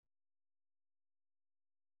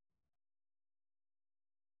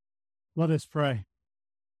Let us pray.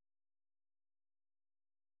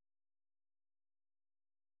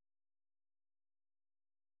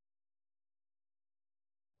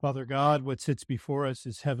 Father God, what sits before us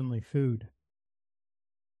is heavenly food.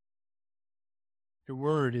 Your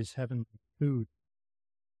word is heavenly food.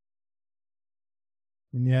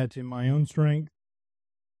 And yet, in my own strength,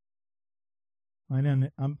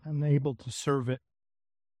 I'm unable to serve it.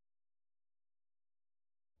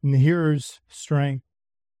 In the hearer's strength,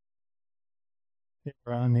 they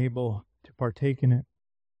are unable to partake in it.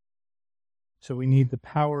 So we need the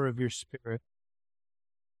power of your Spirit.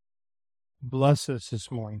 Bless us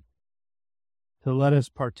this morning to let us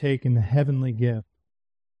partake in the heavenly gift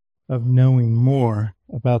of knowing more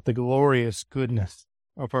about the glorious goodness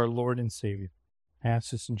of our Lord and Savior. I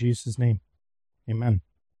ask this in Jesus' name. Amen.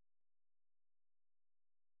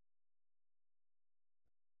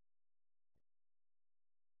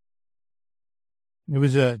 It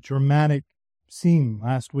was a dramatic scene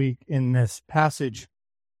last week in this passage.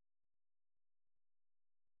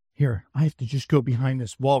 Here, I have to just go behind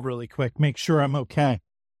this wall really quick, make sure I'm okay.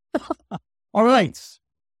 All right.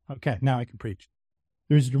 Okay, now I can preach.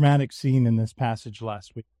 There's a dramatic scene in this passage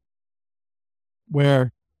last week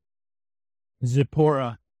where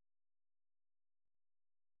Zipporah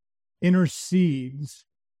intercedes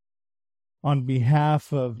on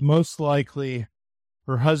behalf of most likely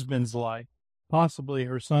her husband's life, possibly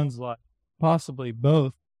her son's life, possibly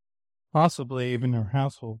both, possibly even her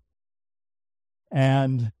household.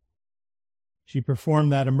 And she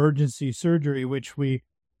performed that emergency surgery, which we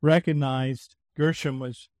recognized Gershom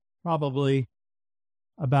was probably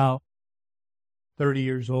about 30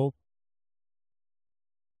 years old.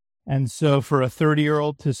 And so for a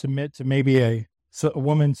 30-year-old to submit to maybe a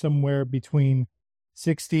woman somewhere between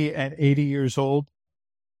 60 and 80 years old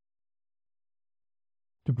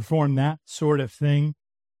to perform that sort of thing,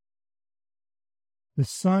 the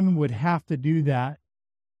son would have to do that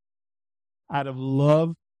out of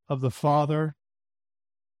love of the Father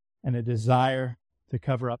and a desire to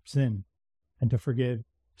cover up sin and to forgive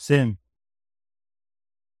sin.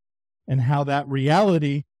 And how that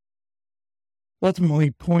reality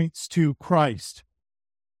ultimately points to Christ.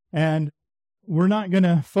 And we're not going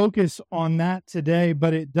to focus on that today,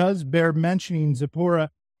 but it does bear mentioning Zipporah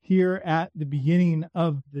here at the beginning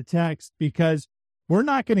of the text, because we're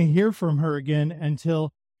not going to hear from her again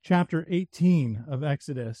until chapter 18 of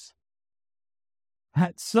Exodus.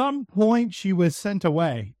 At some point, she was sent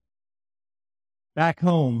away back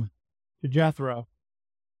home to Jethro.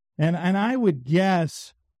 And I would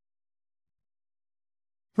guess,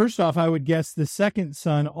 first off, I would guess the second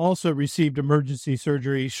son also received emergency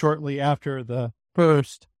surgery shortly after the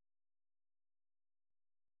first.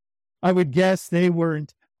 I would guess they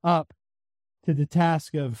weren't up to the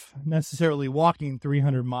task of necessarily walking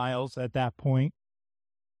 300 miles at that point.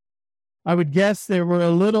 I would guess they were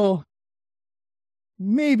a little,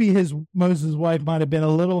 maybe Moses' wife might have been a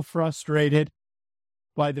little frustrated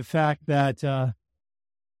by the fact that,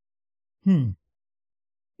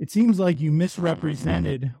 it seems like you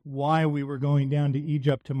misrepresented why we were going down to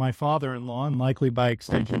Egypt to my father-in-law, and likely by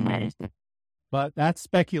extension me. But that's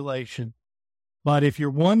speculation. But if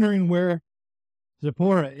you're wondering where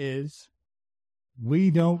Zipporah is,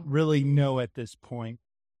 we don't really know at this point.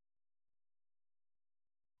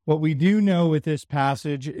 What we do know with this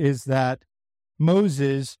passage is that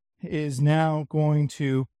Moses is now going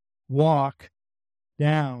to walk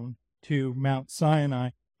down to Mount Sinai.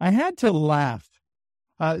 I had to laugh.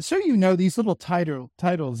 So you know, these little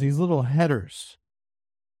titles, these little headers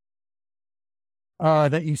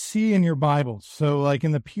that you see in your Bibles. So like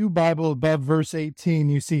in the Pew Bible above verse 18,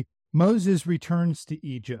 you see Moses returns to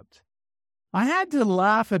Egypt. I had to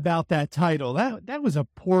laugh about that title. That was a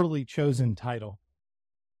poorly chosen title.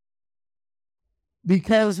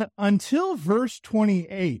 Because until verse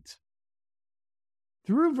 28,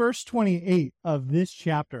 through verse 28 of this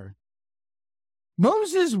chapter,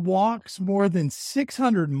 Moses walks more than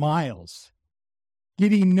 600 miles,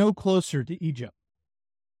 getting no closer to Egypt.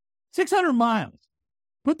 600 miles.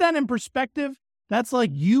 Put that in perspective. That's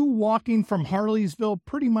like you walking from Harleysville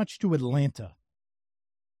pretty much to Atlanta.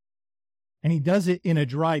 And he does it in a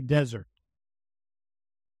dry desert.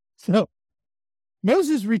 So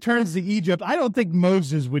Moses returns to Egypt. I don't think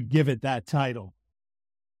Moses would give it that title.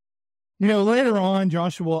 You know, later on,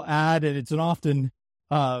 Joshua will add, and it's an often,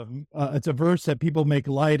 it's a verse that people make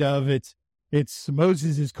light of. It's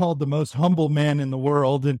Moses is called the most humble man in the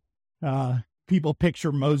world. And people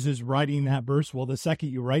picture Moses writing that verse. Well, the second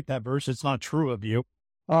you write that verse, it's not true of you.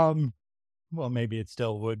 Well, maybe it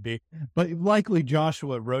still would be, but likely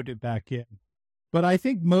Joshua wrote it back in. But I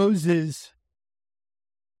think Moses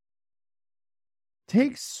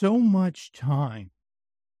takes so much time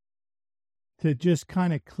to just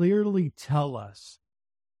kind of clearly tell us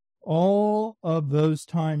all of those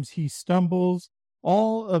times he stumbles,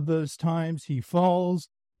 all of those times he falls,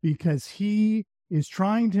 because he is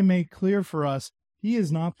trying to make clear for us he is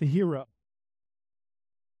not the hero.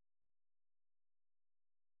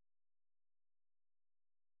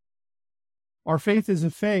 Our faith is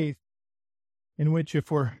a faith in which, if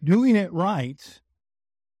we're doing it right,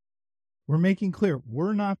 we're making clear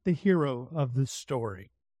we're not the hero of the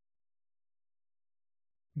story.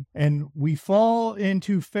 And we fall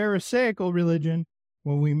into Pharisaical religion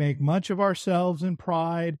when we make much of ourselves in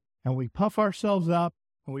pride and we puff ourselves up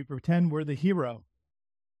and we pretend we're the hero.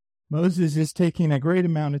 Moses is taking a great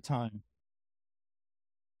amount of time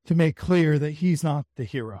to make clear that he's not the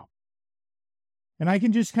hero. And I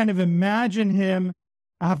can just kind of imagine him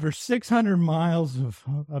after 600 miles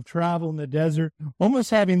of travel in the desert,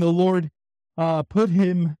 almost having the Lord put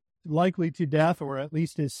him likely to death, or at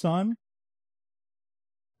least his son,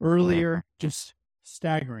 earlier, just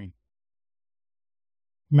staggering.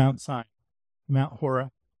 Mount Sinai, Mount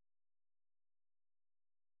Horeb.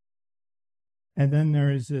 And then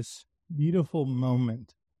there is this beautiful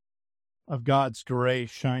moment of God's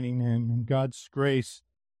grace shining in, and God's grace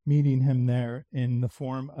meeting him there in the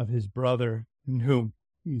form of his brother, in whom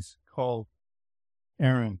he's called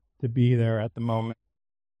Aaron to be there at the moment.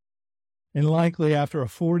 And likely after a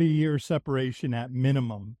 40-year separation at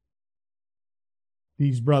minimum,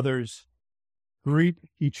 these brothers greet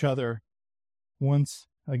each other once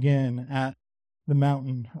again at the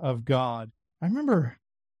mountain of God. I remember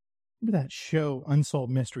that show,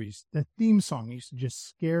 Unsolved Mysteries. The theme song used to just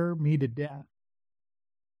scare me to death.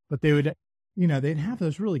 But they would, they'd have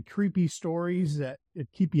those really creepy stories that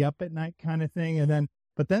would keep you up at night kind of thing.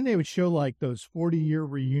 But then they would show like those 40-year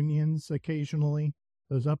reunions occasionally,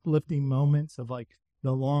 those uplifting moments of like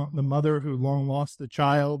the mother who long lost the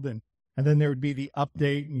child, and then there would be the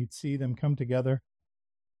update and you'd see them come together.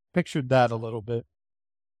 Pictured that a little bit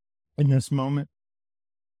in this moment.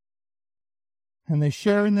 And they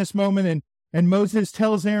share in this moment, and Moses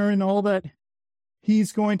tells Aaron all that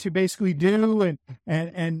he's going to basically do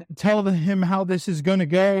and tell him how this is going to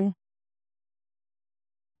go.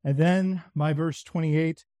 And then by verse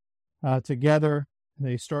 28, together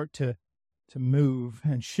they start to move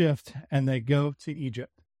and shift, and they go to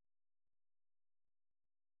Egypt.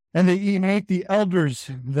 And they meet the elders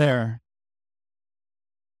there.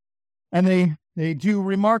 And they do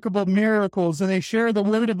remarkable miracles, and they share the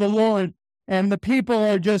word of the Lord. And the people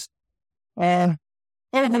are just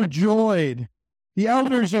overjoyed. The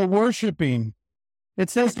elders are worshiping. It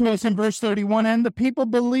says to us in verse 31, and the people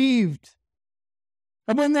believed.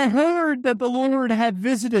 And when they heard that the Lord had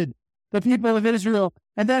visited the people of Israel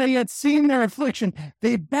and that he had seen their affliction,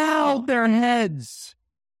 they bowed their heads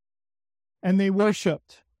and they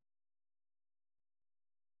worshiped.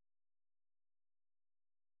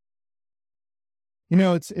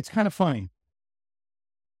 It's kind of funny.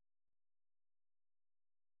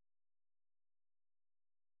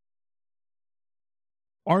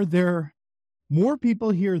 Are there more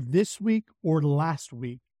people here this week or last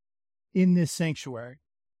week in this sanctuary?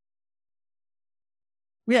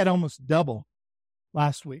 We had almost double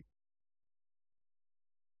last week.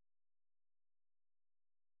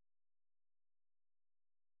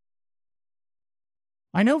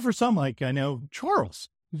 I know for some, I know Charles,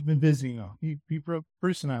 who's been visiting. He broke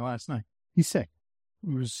Bruce and I last night. He's sick.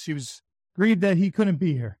 He was grieved that he couldn't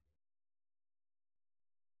be here.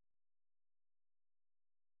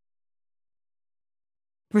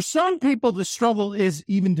 For some people, the struggle is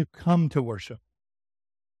even to come to worship.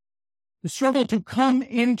 The struggle to come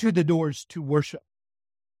into the doors to worship.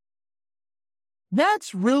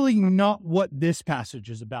 That's really not what this passage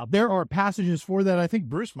is about. There are passages for that. I think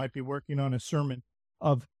Bruce might be working on a sermon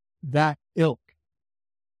of that ilk.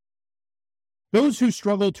 Those who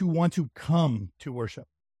struggle to want to come to worship.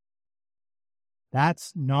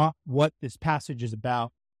 That's not what this passage is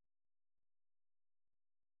about.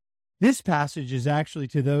 This passage is actually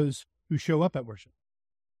to those who show up at worship.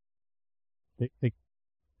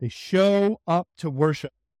 They show up to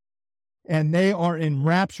worship, and they are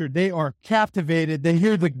enraptured. They are captivated. They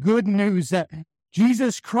hear the good news that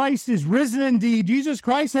Jesus Christ is risen indeed. Jesus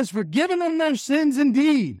Christ has forgiven them their sins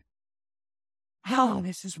indeed. Oh,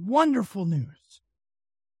 this is wonderful news.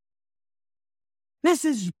 This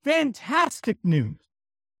is fantastic news.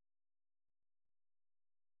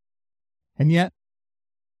 And yet,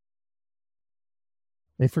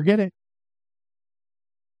 they forget it.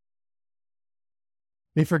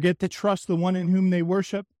 They forget to trust the one in whom they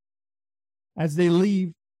worship as they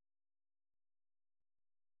leave.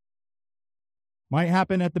 Might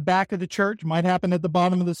happen at the back of the church, might happen at the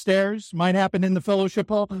bottom of the stairs, might happen in the fellowship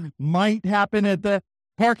hall, might happen at the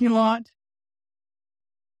parking lot,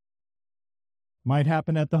 might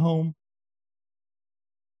happen at the home,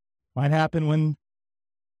 might happen when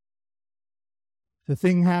the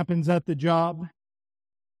thing happens at the job.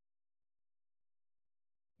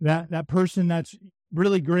 That person that's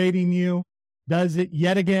really grading you does it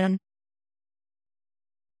yet again.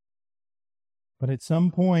 But at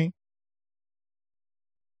some point,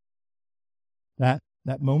 that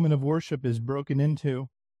moment of worship is broken into,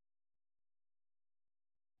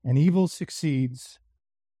 and evil succeeds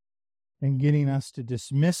in getting us to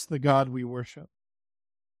dismiss the God we worship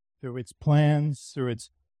through its plans, through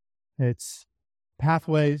its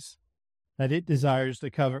pathways that it desires to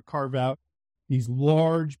carve out, these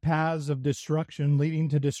large paths of destruction leading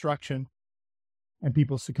to destruction, and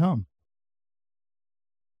people succumb.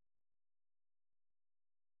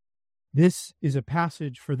 This is a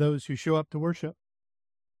passage for those who show up to worship,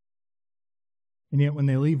 and yet when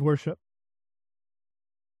they leave worship,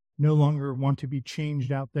 no longer want to be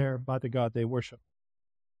changed out there by the God they worship.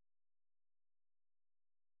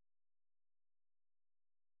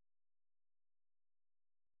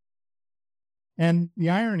 And the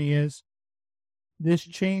irony is, this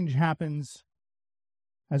change happens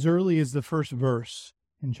as early as the first verse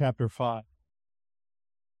in chapter 5.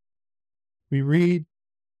 We read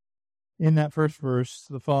in that first verse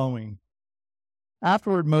the following: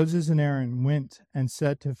 Afterward Moses and Aaron went and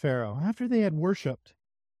said to Pharaoh, after they had worshipped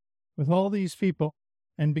with all these people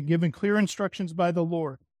and been given clear instructions by the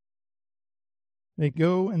Lord, they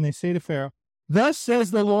go and they say to Pharaoh, thus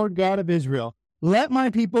says the Lord God of Israel, let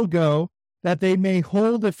my people go, that they may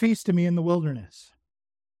hold a feast to me in the wilderness.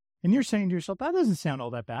 And you're saying to yourself, that doesn't sound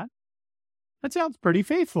all that bad. That sounds pretty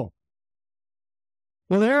faithful.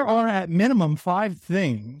 Well, there are at minimum 5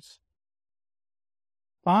 things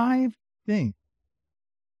that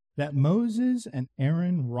Moses and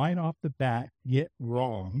Aaron right off the bat get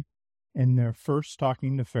wrong in their first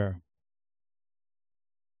talking to Pharaoh.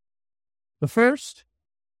 The first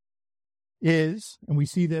is, and we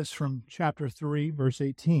see this from chapter 3, verse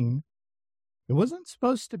 18, it wasn't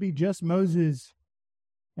supposed to be just Moses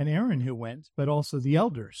and Aaron who went, but also the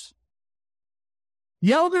elders.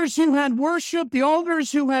 The elders who had worshiped, the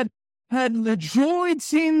elders who had enjoyed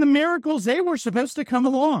seeing the miracles, they were supposed to come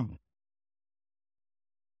along.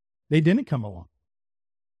 They didn't come along.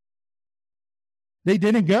 They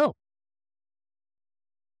didn't go.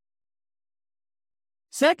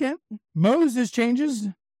 Second, Moses changes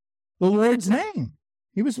the Lord's name.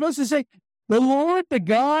 He was supposed to say, the Lord, the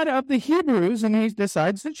God of the Hebrews, and he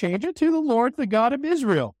decides to change it to the Lord, the God of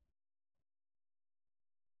Israel.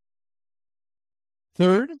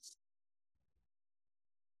 Third,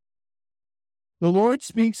 the Lord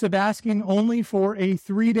speaks of asking only for a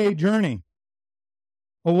 3-day journey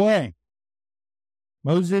away.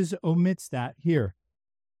 Moses omits that here.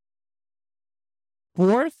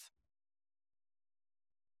 Fourth,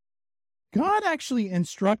 God actually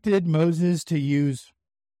instructed Moses to use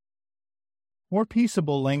more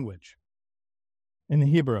peaceable language in the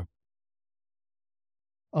Hebrew.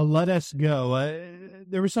 Let us go.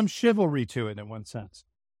 There was some chivalry to it in one sense.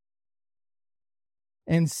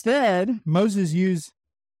 Instead, Moses used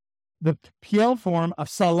the Piel form of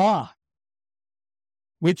Salah,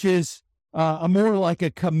 which is a more like a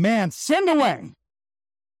command. Send away.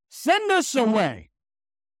 Send us away.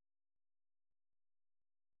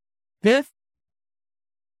 Fifth,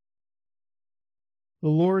 the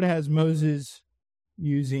Lord has Moses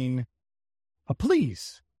using a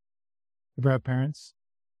please. Ever have parents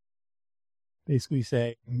basically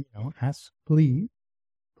say, ask, please,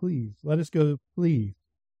 let us go, please.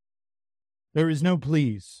 There is no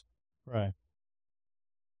please. Right.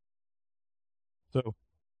 So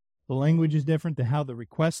the language is different. How the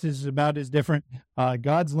request is about is different.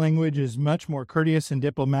 God's language is much more courteous and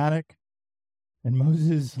diplomatic. And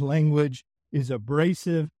Moses' language is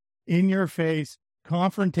abrasive, in your face,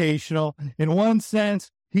 confrontational. In one sense,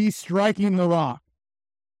 he's striking the rock.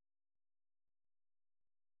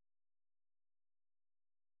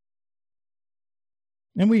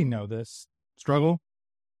 And we know this struggle.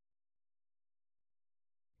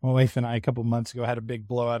 My wife and I, a couple months ago, had a big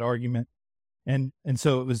blowout argument. And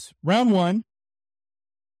so it was round 1,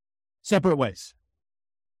 separate ways.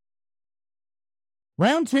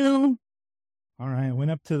 Round 2, all right, I went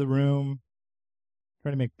up to the room,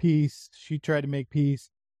 tried to make peace. She tried to make peace.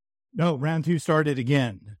 No, round 2 started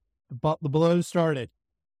again. The blows started.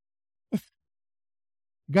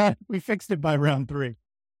 God, we fixed it by round 3.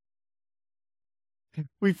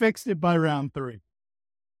 We fixed it by round 3.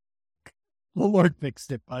 The Lord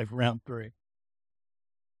fixed it by round 3.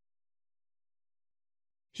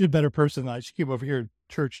 She's a better person than I. She came over here to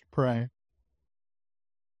church to pray.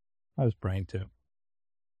 I was praying too.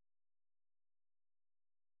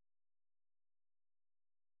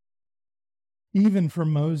 Even for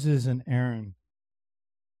Moses and Aaron,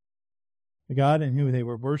 the God in whom they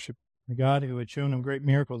were worshiped, the God who had shown them great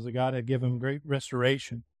miracles, the God who had given them great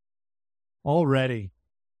restoration, already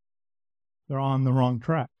they're on the wrong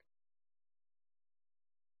track.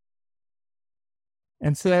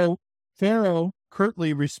 And so Pharaoh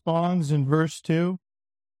curtly responds in verse 2.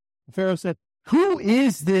 Pharaoh said, "Who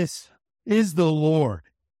is this? Is the Lord,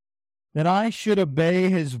 that I should obey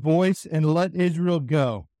his voice and let Israel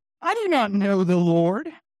go? I do not know the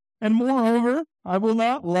Lord, and moreover, I will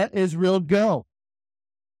not let Israel go."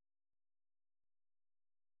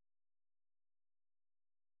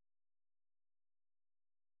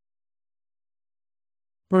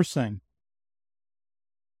 First thing,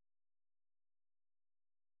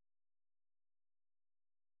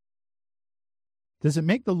 does it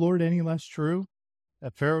make the Lord any less true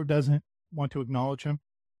that Pharaoh doesn't want to acknowledge him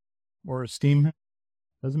or esteem him?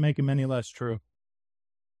 Doesn't make him any less true.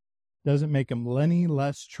 Doesn't make him any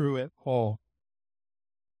less true at all.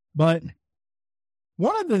 But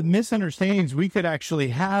one of the misunderstandings we could actually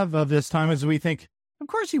have of this time is we think, of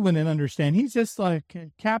course he wouldn't understand. He's just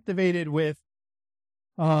like captivated with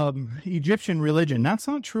Egyptian religion. That's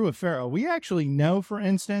not true of Pharaoh. We actually know, for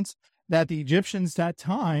instance, that the Egyptians at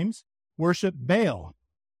times worshiped Baal.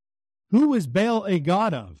 Who was Baal a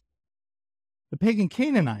god of? The pagan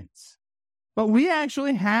Canaanites. But we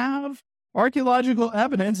actually have archaeological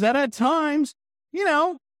evidence that at times,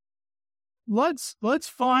 let's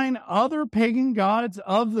find other pagan gods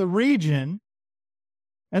of the region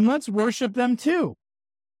and let's worship them too.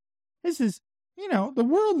 This is, the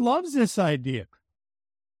world loves this idea.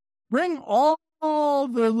 Bring all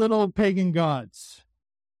the little pagan gods,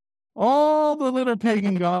 all the little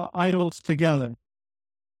pagan idols together,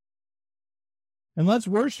 and let's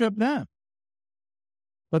worship them.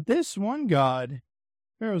 But this one God,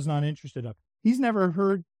 Pharaoh's not interested in. He's never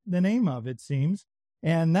heard the name of, it seems.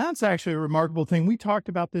 And that's actually a remarkable thing. We talked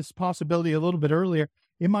about this possibility a little bit earlier.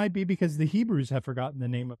 It might be because the Hebrews have forgotten the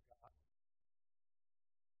name of God.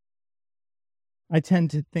 I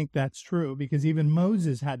tend to think that's true because even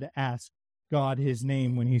Moses had to ask God his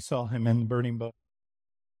name when he saw him in the burning bush.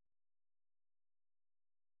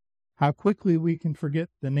 How quickly we can forget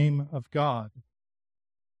the name of God.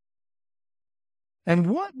 And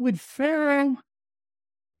what would Pharaoh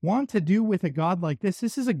want to do with a God like this?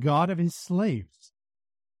 This is a God of his slaves.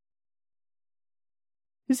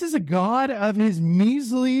 This is a God of his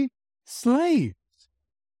measly slaves.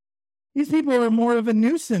 These people are more of a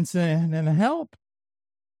nuisance than a help.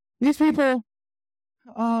 These people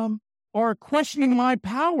are questioning my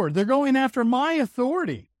power. They're going after my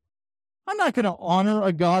authority. I'm not going to honor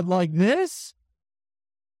a God like this.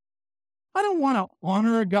 I don't want to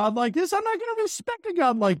honor a God like this. I'm not going to respect a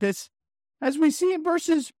God like this. As we see in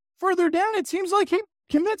verses further down, it seems like he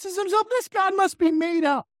convinces himself this God must be made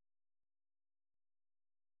up.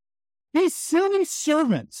 These silly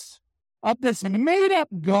servants of this made-up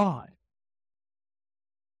God,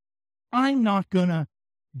 I'm not going to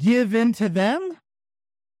give in to them.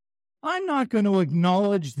 I'm not going to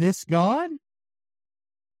acknowledge this God.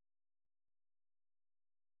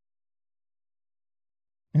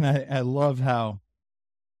 And I love how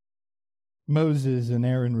Moses and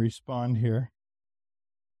Aaron respond here.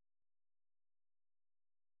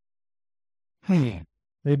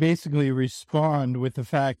 They basically respond with the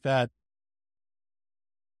fact that,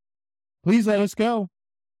 please let us go.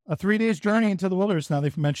 A 3 days journey into the wilderness. Now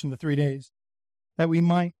they've mentioned the 3 days. That we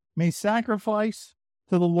may sacrifice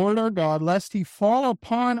to the Lord our God, lest he fall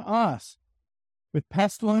upon us with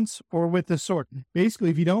pestilence or with the sword. Basically,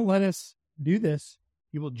 if you don't let us do this,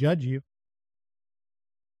 he will judge you.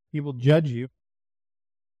 He will judge you.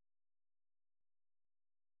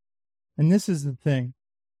 And this is the thing.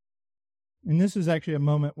 And this is actually a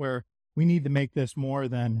moment where we need to make this more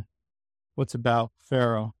than what's about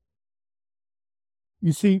Pharaoh.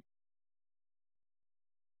 You see,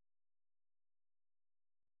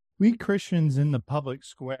 we Christians in the public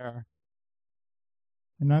square,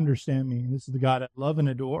 and understand me, this is the God I love and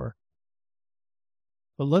adore.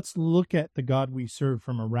 But let's look at the God we serve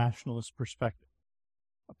from a rationalist perspective,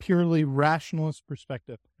 a purely rationalist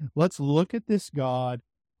perspective. Let's look at this God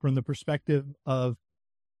from the perspective of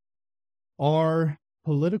our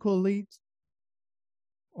political elites,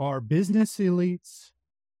 our business elites,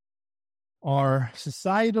 our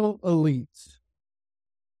societal elites.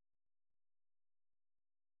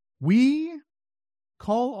 We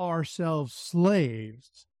call ourselves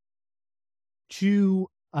slaves to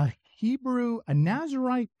a a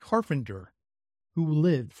Nazarite carpenter who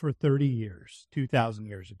lived for 30 years, 2,000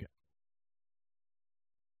 years ago.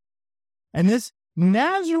 And this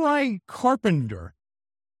Nazarite carpenter,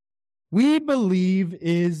 we believe,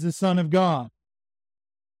 is the Son of God,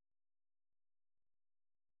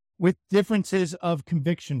 with differences of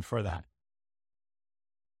conviction for that.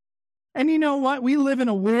 And you know what? We live in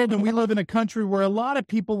a world and we live in a country where a lot of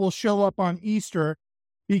people will show up on Easter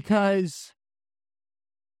because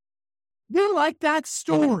they like that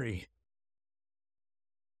story.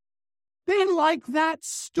 They like that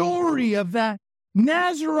story of that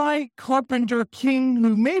Nazarite carpenter king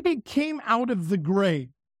who maybe came out of the grave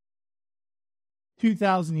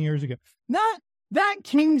 2,000 years ago. That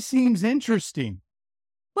king seems interesting.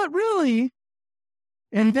 But really,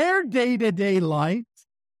 in their day-to-day life,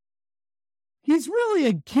 he's really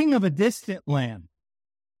a king of a distant land.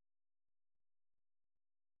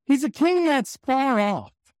 He's a king that's far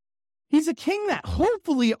off. He's a king that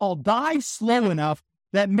hopefully I'll die slow enough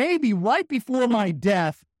that maybe right before my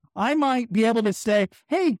death, I might be able to say,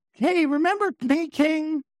 hey, remember me,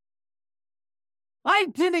 king? I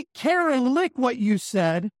didn't care a lick what you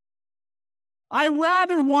said. I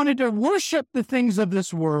rather wanted to worship the things of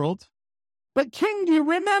this world. But king, do you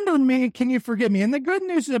remember me? Can you forgive me? And the good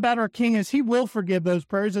news about our king is he will forgive those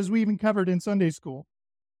prayers, as we even covered in Sunday school.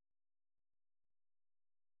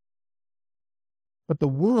 But the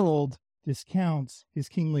world discounts his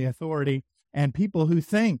kingly authority, and people who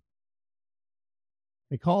think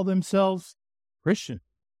they call themselves Christian,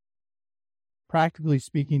 practically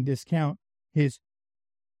speaking, discount his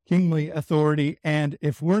kingly authority. And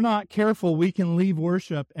if we're not careful, we can leave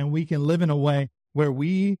worship and we can live in a way where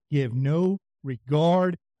we give no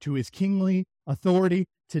regard to his kingly authority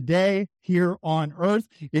today here on earth.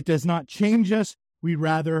 It does not change us. We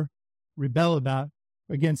rather rebel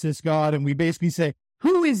against this God, and we basically say,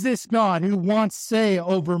 who is this God who wants say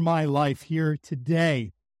over my life here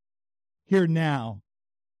today, here now?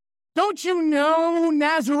 Don't you know,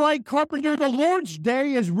 Nazarite carpenter, the Lord's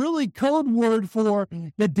day is really code word for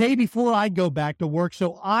the day before I go back to work,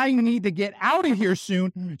 so I need to get out of here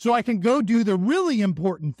soon so I can go do the really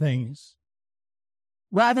important things.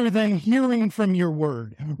 Rather than hearing from your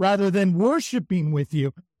word, rather than worshiping with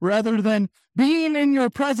you, rather than being in your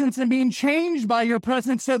presence and being changed by your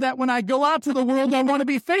presence so that when I go out to the world, I want to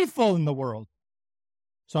be faithful in the world.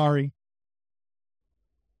 Sorry.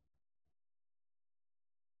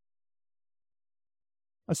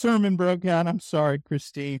 A sermon broke out. I'm sorry,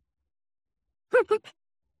 Christine.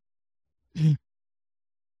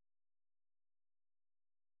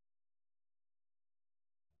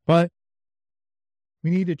 But we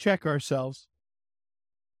need to check ourselves.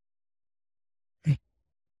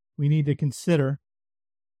 We need to consider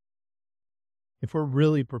if we're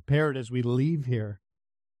really prepared as we leave here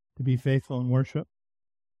to be faithful in worship.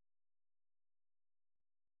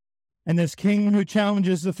 And this king who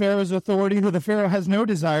challenges the Pharaoh's authority, who the Pharaoh has no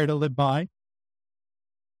desire to live by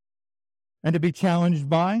and to be challenged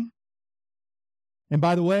by. And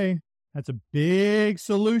by the way, that's a big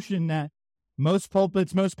solution that most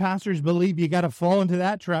pulpits, most pastors believe you got to fall into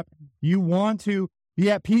that trap. You want to be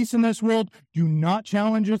at peace in this world, do not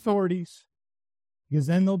challenge authorities, because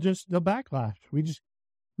then they'll backlash. We just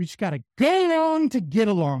got to go along to get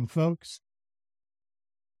along, folks.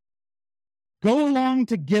 Go along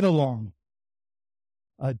to get along.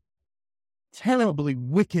 A terribly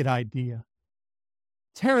wicked idea.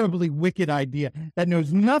 Terribly wicked idea that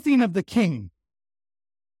knows nothing of the king.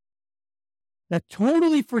 That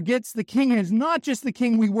totally forgets the king is not just the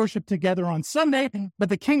king we worship together on Sunday, but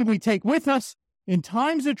the king we take with us in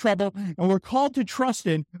times of trouble, and we're called to trust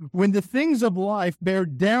in when the things of life bear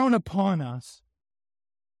down upon us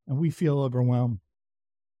and we feel overwhelmed.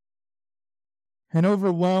 And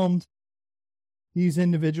overwhelmed, these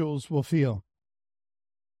individuals will feel,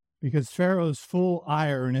 because Pharaoh's full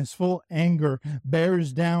ire and his full anger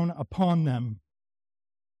bears down upon them.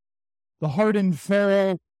 The hardened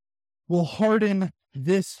Pharaoh will harden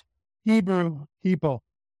this Hebrew people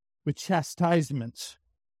with chastisements,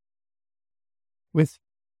 with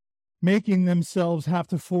making themselves have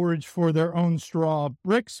to forage for their own straw.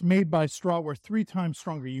 Bricks made by straw were 3 times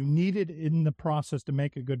stronger. You needed in the process to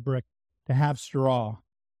make a good brick to have straw.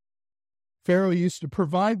 Pharaoh used to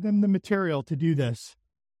provide them the material to do this.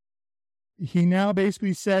 He now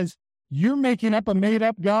basically says, you're making up a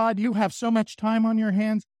made-up God. You have so much time on your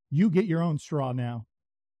hands. You get your own straw now.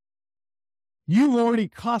 You already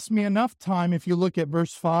cost me enough time. If you look at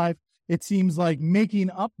verse 5, it seems like making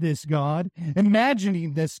up this God,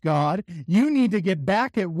 imagining this God. You need to get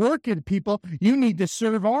back at work at people. You need to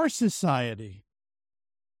serve our society,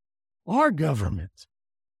 our government.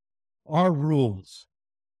 our rules.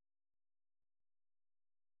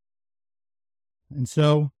 And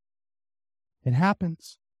so it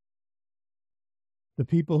happens. The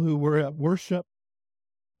people who were at worship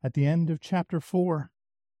at the end of chapter 4,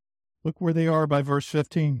 look where they are by verse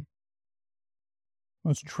 15.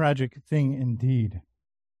 Most tragic thing indeed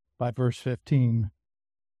by verse 15.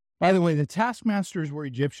 By the way, the taskmasters were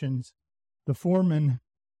Egyptians. The foremen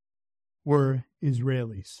were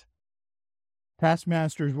Israelis.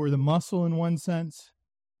 Taskmasters were the muscle in one sense.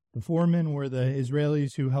 The foremen were the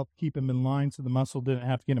Israelis who helped keep them in line so the muscle didn't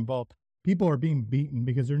have to get involved. People are being beaten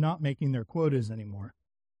because they're not making their quotas anymore.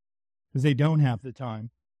 Because they don't have the time.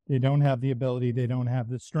 They don't have the ability. They don't have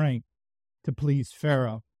the strength to please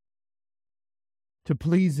Pharaoh. To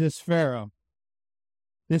please this Pharaoh.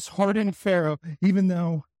 This hardened Pharaoh, even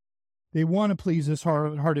though they want to please this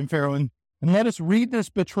hardened Pharaoh. And let us read this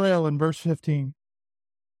betrayal in verse 15.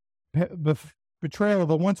 Betrayal of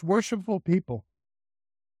a once worshipful people.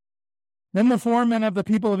 Then the foremen of the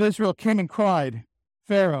people of Israel came and cried,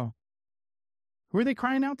 Pharaoh. Who are they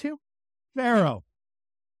crying out to? Pharaoh.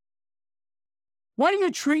 Why do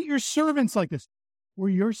you treat your servants like this? We're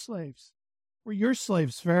your slaves. We're your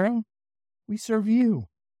slaves, Pharaoh. We serve you.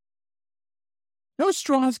 No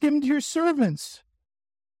straw is given to your servants.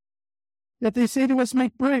 Yet they say to us,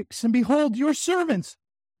 make bricks, and behold, your servants,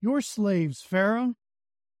 your slaves, Pharaoh.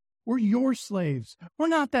 We're your slaves. We're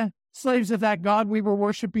not the slaves of that God we were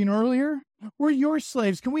worshiping earlier. We're your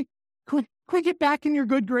slaves. Can we get back in your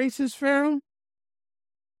good graces, Pharaoh?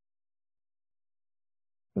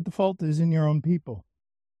 But the fault is in your own people.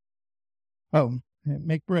 Oh,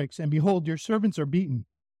 make bricks, and behold, your servants are beaten.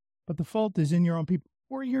 But the fault is in your own people.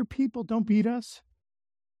 We're your people. Don't beat us.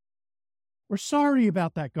 We're sorry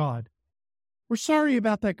about that, God. We're sorry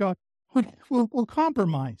about that, God. We'll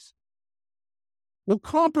compromise. We'll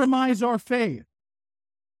compromise our faith.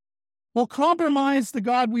 We'll compromise the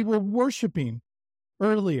God we were worshiping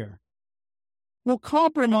earlier. We'll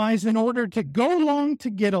compromise in order to go along to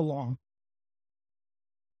get along.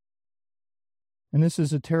 And this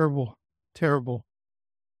is a terrible, terrible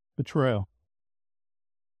betrayal.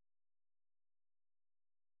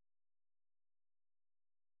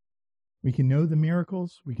 We can know the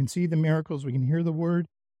miracles, we can see the miracles, we can hear the word.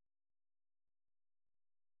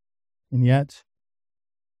 And yet,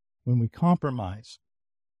 when we compromise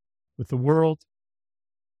with the world,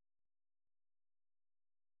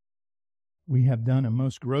 we have done a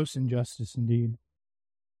most gross injustice indeed.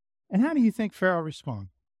 And how do you think Pharaoh responded?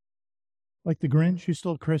 Like the Grinch who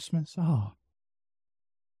stole Christmas? Oh,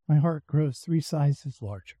 my heart grows 3 sizes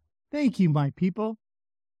larger. Thank you, my people.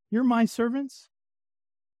 You're my servants.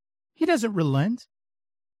 He doesn't relent.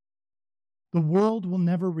 The world will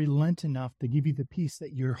never relent enough to give you the peace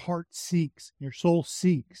that your heart seeks, your soul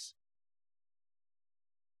seeks.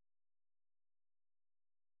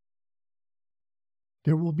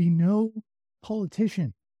 There will be no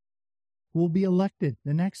politician who will be elected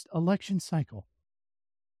the next election cycle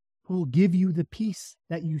who will give you the peace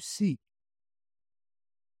that you seek.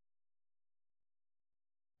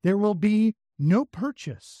 There will be no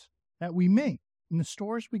purchase that we make in the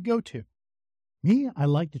stores we go to. Me, I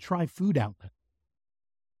like to try food outlet.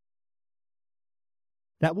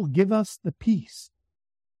 That will give us the peace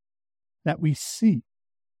that we seek.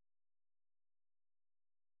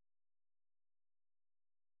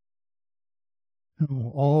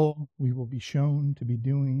 All we will be shown to be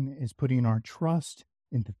doing is putting our trust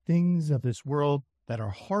in the things of this world that are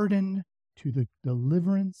hardened to the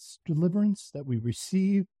deliverance that we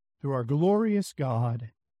receive through our glorious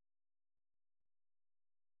God.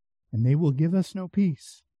 And they will give us no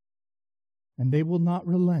peace, and they will not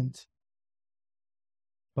relent.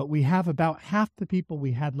 But we have about half the people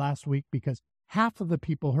we had last week because half of the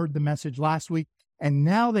people heard the message last week, and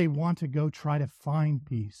now they want to go try to find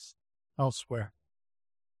peace elsewhere.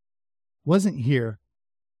 It wasn't here.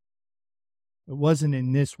 It wasn't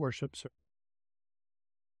in this worship service.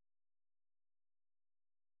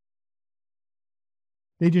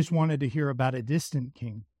 They just wanted to hear about a distant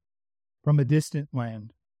king from a distant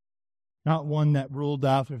land. Not one that ruled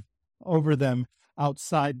over them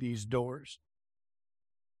outside these doors.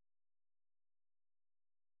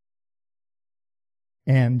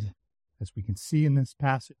 And as we can see in this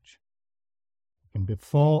passage, it can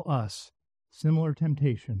befall us similar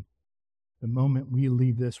temptation the moment we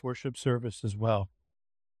leave this worship service as well.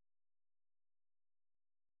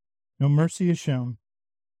 No mercy is shown.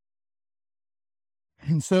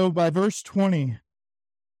 And so by verse 20,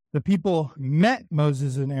 the people met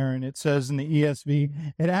Moses and Aaron, it says in the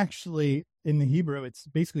ESV. It actually, in the Hebrew, it's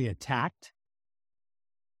basically attacked.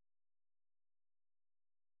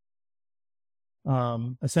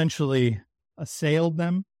 essentially assailed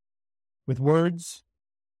them with words.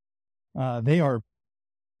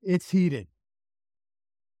 It's heated.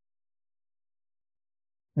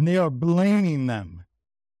 And they are blaming them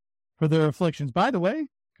for their afflictions. By the way,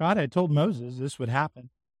 God had told Moses this would happen.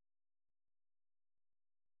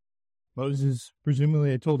 Moses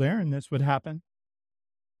presumably had told Aaron this would happen.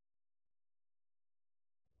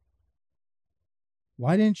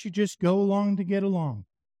 Why didn't you just go along to get along?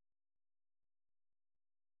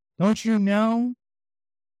 Don't you know?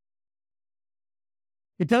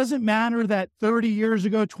 It doesn't matter that 30 years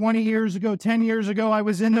ago, 20 years ago, 10 years ago, I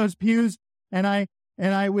was in those pews and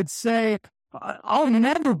I would say, I'll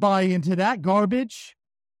never buy into that garbage.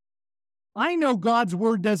 I know God's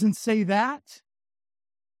word doesn't say that.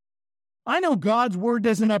 I know God's word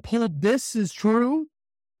doesn't uphold this as true.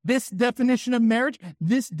 This definition of marriage,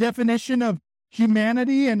 this definition of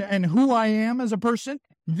humanity and who I am as a person,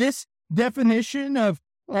 this definition of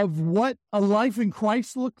what a life in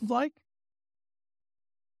Christ looks like.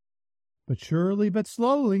 But surely, but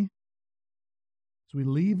slowly, as we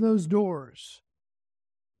leave those doors,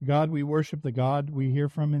 God we worship, the God we hear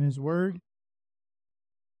from in His Word,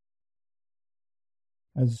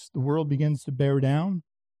 as the world begins to bear down,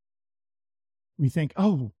 we think,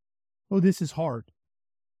 oh, this is hard.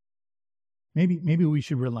 Maybe we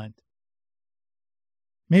should relent.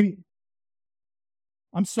 Maybe,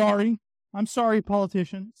 I'm sorry,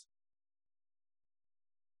 politicians.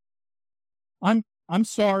 I'm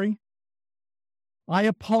sorry. I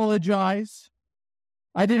apologize.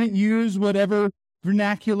 I didn't use whatever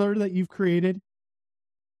vernacular that you've created.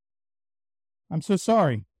 I'm so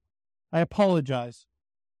sorry. I apologize.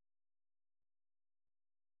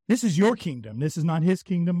 This is your kingdom. This is not His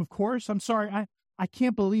kingdom, of course. I'm sorry. I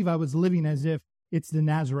can't believe I was living as if it's the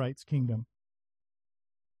Nazarites' kingdom.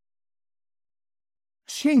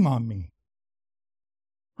 Shame on me.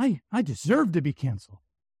 I deserve to be canceled.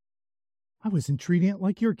 I wasn't treating it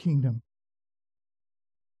like your kingdom.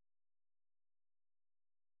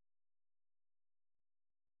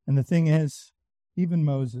 And the thing is, even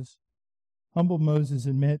Moses, humble Moses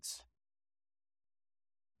admits,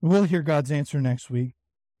 we'll hear God's answer next week.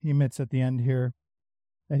 He admits at the end here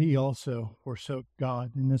that he also forsook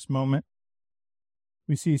God in this moment.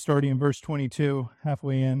 We see starting in verse 22,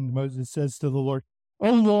 halfway in, Moses says to the Lord,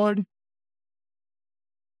 "O Lord,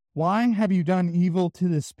 why have you done evil to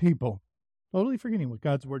this people?" Totally forgetting what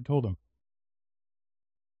God's word told him.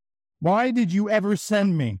 "Why did you ever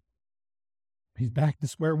send me?" He's back to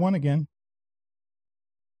square one again.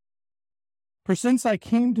 "For since I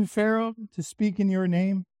came to Pharaoh to speak in your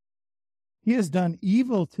name, he has done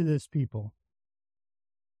evil to this people.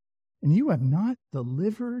 And you have not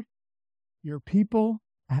delivered your people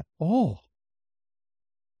at all."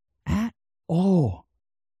 At all.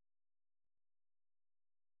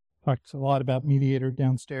 Talks a lot about mediator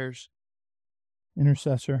downstairs,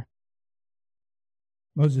 intercessor.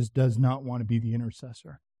 Moses does not want to be the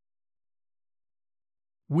intercessor.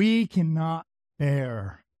 We cannot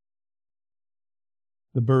bear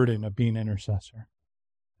the burden of being intercessor.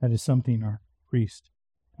 That is something our priest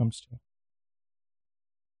comes to.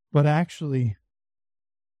 But actually,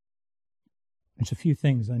 there's a few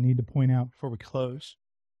things I need to point out before we close.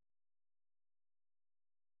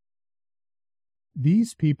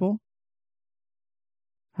 These people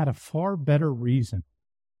had a far better reason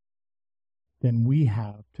than we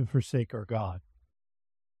have to forsake our God.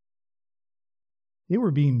 They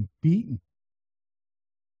were being beaten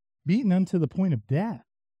unto the point of death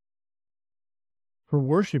for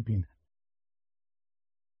worshiping.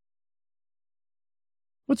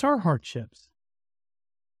 What's our hardships?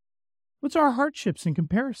 What's our hardships in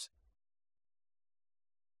comparison?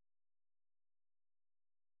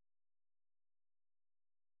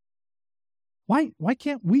 Why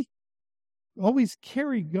can't we always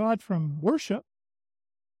carry God from worship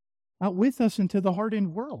out with us into the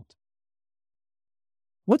hardened world?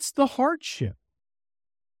 What's the hardship?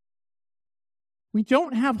 We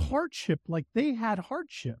don't have hardship like they had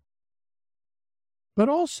hardship. But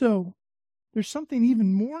also, there's something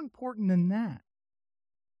even more important than that.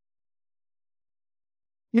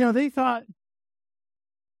 You know, they thought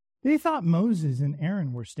Moses and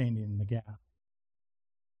Aaron were standing in the gap.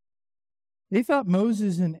 They thought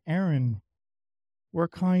Moses and Aaron were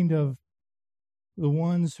kind of the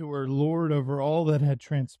ones who were Lord over all that had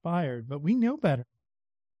transpired, but we know better.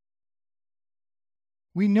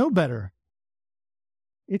 We know better.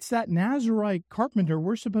 It's that Nazarite carpenter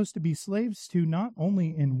we're supposed to be slaves to, not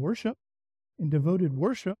only in worship, in devoted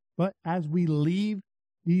worship, but as we leave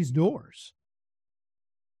these doors.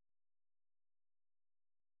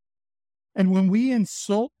 And when we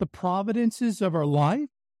insult the providences of our life,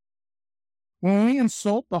 when we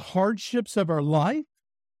insult the hardships of our life,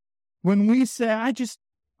 when we say,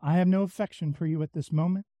 I have no affection for you at this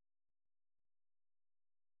moment,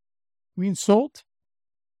 we insult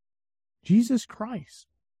Jesus Christ,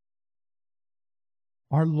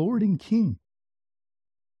 our Lord and King.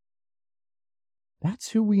 That's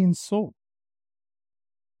who we insult.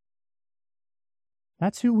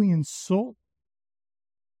 That's who we insult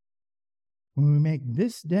when we make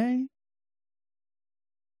this day,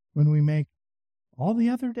 when we make all the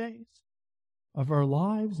other days of our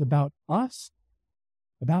lives about us,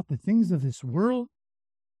 about the things of this world,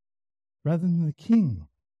 rather than the King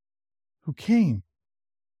who came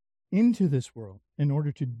into this world in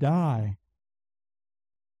order to die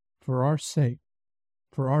for our sake,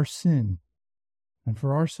 for our sin, and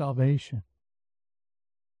for our salvation.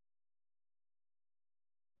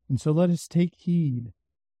 And so let us take heed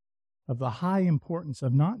of the high importance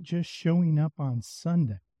of not just showing up on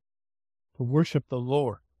Sunday to worship the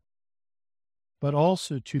Lord, but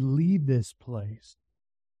also to leave this place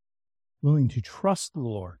willing to trust the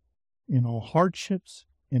Lord in all hardships,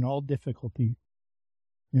 in all difficulties,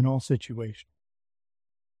 in all situations,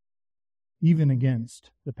 even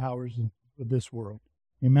against the powers of this world.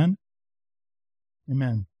 Amen?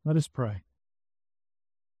 Amen. Let us pray.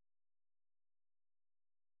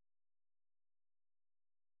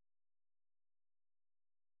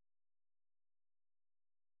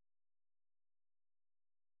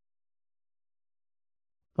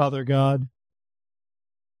 Father God,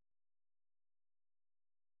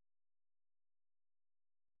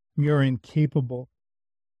 we are incapable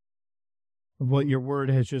of what your word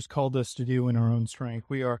has just called us to do in our own strength.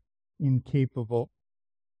 We are incapable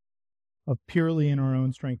of purely in our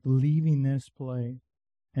own strength leaving this place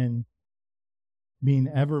and being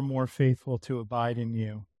ever more faithful to abide in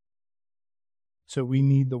you. So we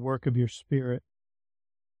need the work of your Spirit.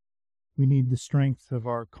 We need the strength of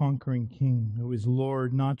our conquering King, who is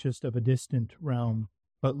Lord not just of a distant realm,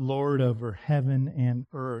 but Lord over heaven and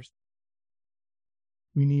earth.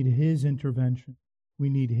 We need his intervention. We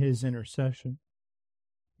need his intercession.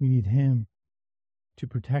 We need him to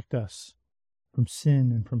protect us from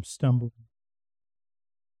sin and from stumbling,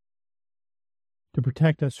 to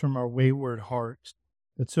protect us from our wayward hearts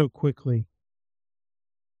that so quickly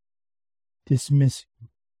dismiss you.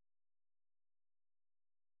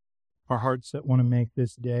 Our hearts that want to make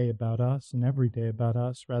this day about us and every day about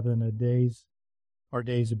us rather than our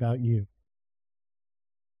days about you.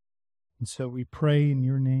 And so we pray in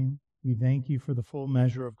your name. We thank you for the full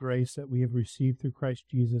measure of grace that we have received through Christ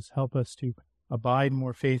Jesus. Help us to abide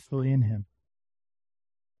more faithfully in him.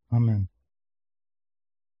 Amen.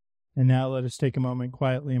 And now let us take a moment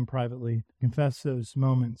quietly and privately to confess those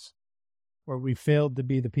moments where we failed to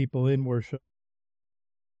be the people in worship,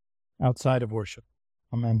 outside of worship.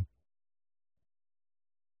 Amen.